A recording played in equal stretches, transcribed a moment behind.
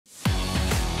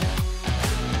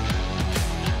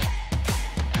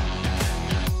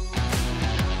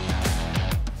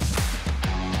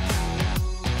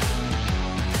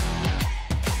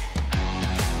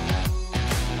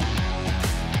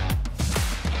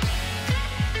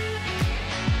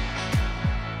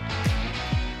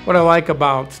What I like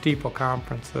about Stifel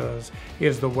conferences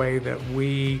is the way that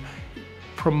we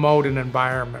promote an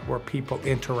environment where people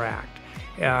interact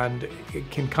and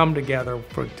it can come together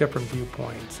for different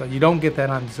viewpoints. So you don't get that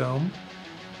on Zoom.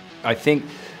 I think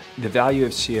the value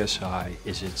of CSI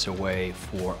is it's a way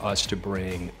for us to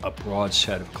bring a broad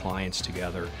set of clients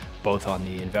together, both on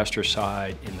the investor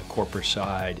side, in the corporate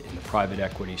side, in the private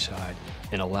equity side,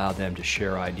 and allow them to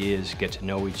share ideas, get to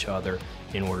know each other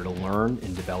in order to learn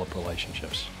and develop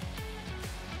relationships.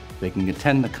 They can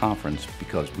attend the conference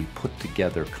because we put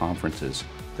together conferences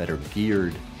that are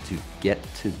geared to get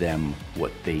to them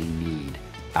what they need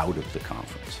out of the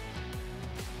conference.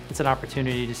 It's an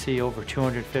opportunity to see over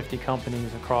 250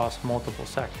 companies across multiple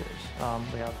sectors.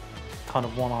 We have a ton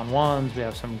of one-on-ones, we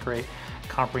have some great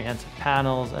comprehensive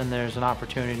panels, and there's an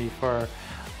opportunity for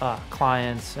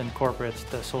clients and corporates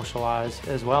to socialize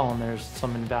as well, and there's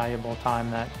some invaluable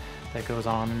time that goes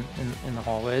on in the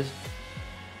hallways.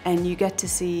 And you get to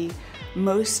see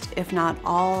most, if not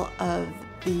all, of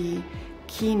the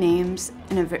key names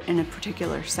in a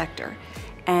particular sector.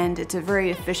 And it's a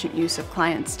very efficient use of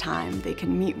clients' time. They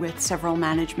can meet with several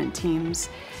management teams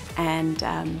and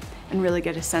really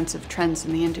get a sense of trends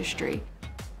in the industry.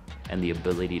 And the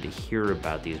ability to hear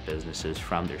about these businesses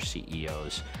from their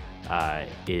CEOs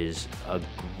is a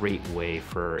great way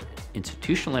for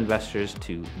institutional investors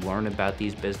to learn about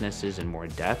these businesses in more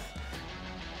depth.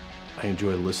 I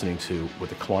enjoy listening to what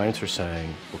the clients are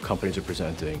saying, what companies are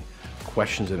presenting,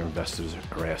 questions that investors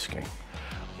are asking.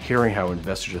 Hearing how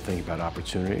investors are thinking about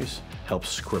opportunities helps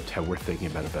script how we're thinking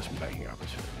about investment banking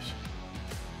opportunities.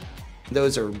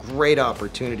 Those are great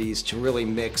opportunities to really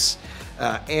mix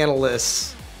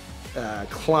analysts,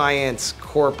 clients,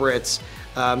 corporates,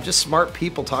 just smart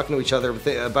people talking to each other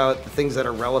about the things that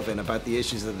are relevant, about the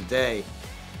issues of the day.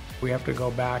 We have to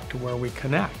go back to where we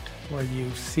connect, where you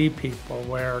see people,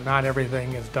 where not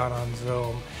everything is done on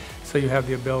Zoom. So you have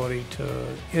the ability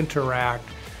to interact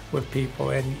with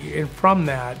people, and from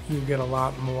that you get a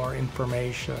lot more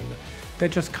information that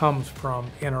just comes from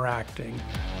interacting.